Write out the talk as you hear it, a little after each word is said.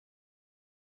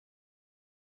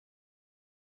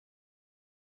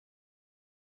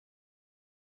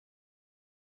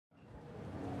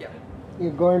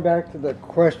Going back to the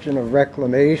question of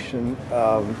reclamation,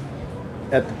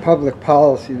 at the public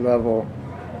policy level,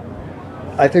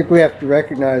 I think we have to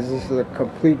recognize this is a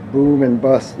complete boom and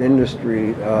bust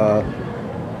industry.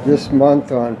 This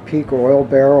month on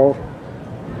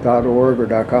peakoilbarrel.org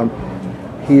or .com,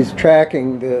 he's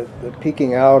tracking the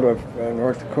peaking out of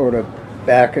North Dakota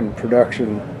back in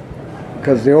production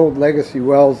because the old legacy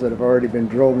wells that have already been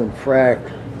drilled and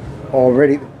fracked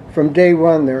already, from day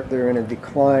one, they're in a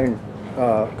decline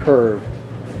curve.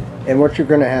 And what you're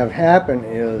going to have happen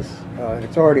is,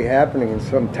 it's already happening in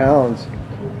some towns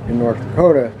in North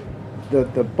Dakota,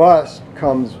 the bust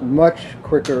comes much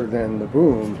quicker than the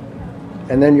boom.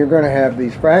 And then you're going to have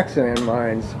these frac sand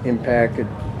mines impacted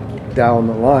down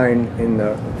the line in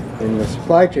the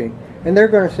supply chain. And they're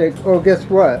going to say, oh, guess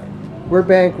what? We're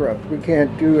bankrupt. We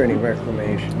can't do any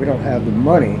reclamation. We don't have the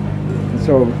money. And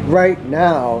so right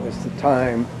now is the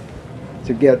time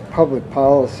to get public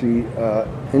policy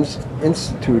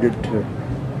instituted to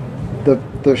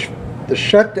the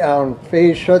shutdown,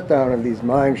 phase shutdown of these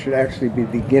mines should actually be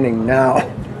beginning now.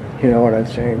 You know what I'm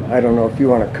saying? I don't know if you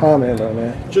want to comment on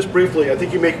that. Just briefly, I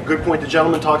think you make a good point. The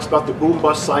gentleman talks about the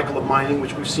boom-bust cycle of mining,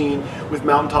 which we've seen with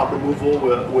mountaintop removal,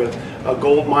 with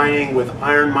gold mining, with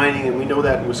iron mining, and we know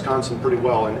that in Wisconsin pretty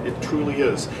well, and it truly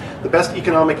is. The best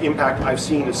economic impact I've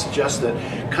seen is suggest that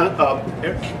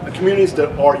communities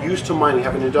that are used to mining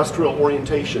have an industrial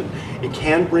orientation. It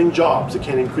can bring jobs. It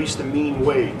can increase the mean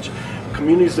wage.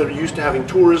 Communities that are used to having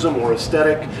tourism or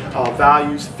aesthetic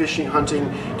values, fishing, hunting,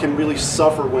 can really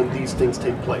suffer when these things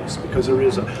take place because there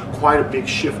is quite a big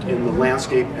shift in the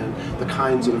landscape and the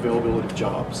kinds of availability of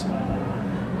jobs.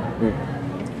 Mm.